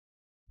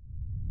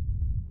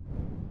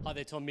Hi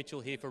there, Tom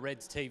Mitchell here for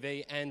Reds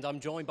TV, and I'm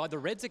joined by the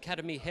Reds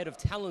Academy Head of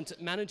Talent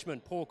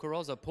Management, Paul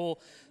Carrozza. Paul,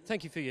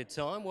 thank you for your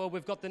time. Well,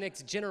 we've got the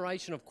next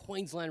generation of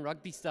Queensland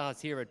Rugby stars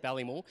here at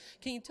Ballymore.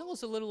 Can you tell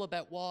us a little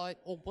about why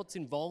or what's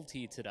involved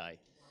here today?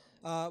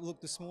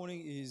 Look, this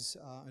morning is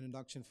an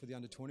induction for the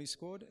under-20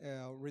 squad.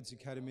 Our Reds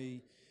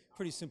Academy,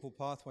 pretty simple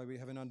pathway. We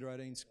have an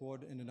under-18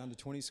 squad and an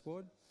under-20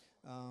 squad.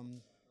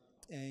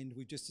 And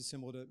we've just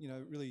assembled a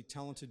really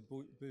talented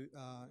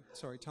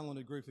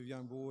talented group of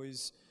young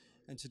boys,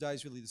 and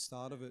today's really the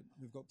start of it.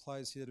 We've got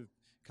players here that have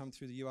come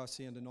through the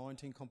URC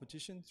under-19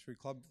 competition through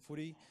club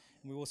footy,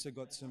 and we've also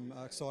got some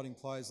exciting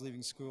players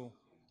leaving school.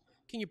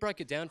 Can you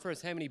break it down for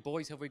us? How many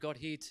boys have we got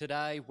here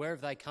today? Where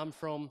have they come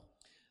from?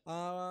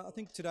 I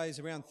think today is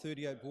around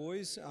 38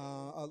 boys.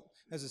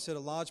 As I said, a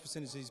large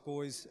percentage of these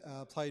boys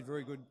played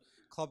very good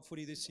club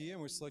footy this year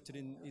and were selected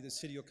in either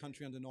city or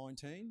country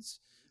under-19s.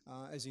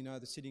 As you know,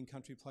 the city and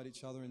country played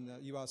each other in the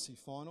URC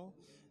final.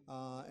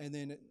 And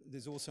then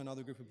there's also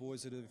another group of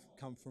boys that have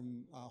come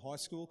from high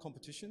school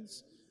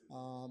competitions.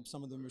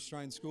 Some of them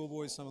Australian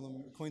schoolboys, some of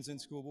them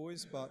Queensland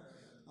schoolboys. But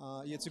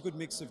yeah, it's a good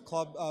mix of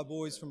club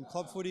boys from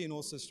club footy and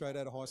also straight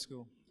out of high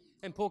school.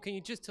 And Paul, can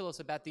you just tell us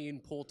about the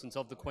importance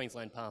of the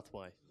Queensland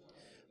pathway?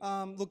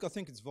 Look, I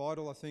think it's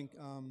vital. I think,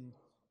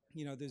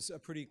 there's a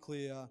pretty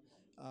clear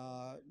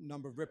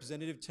number of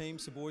representative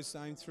teams the boys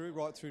aim through,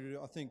 right through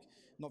to, I think,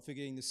 not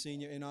forgetting the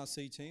senior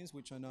NRC teams,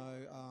 which I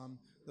know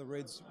the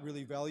Reds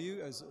really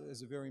value as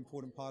a very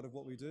important part of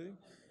what we do.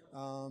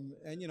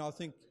 I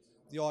think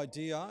the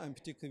idea, and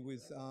particularly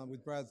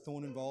with Brad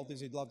Thorne involved,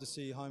 is he'd love to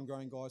see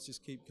homegrown guys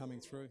just keep coming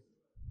through.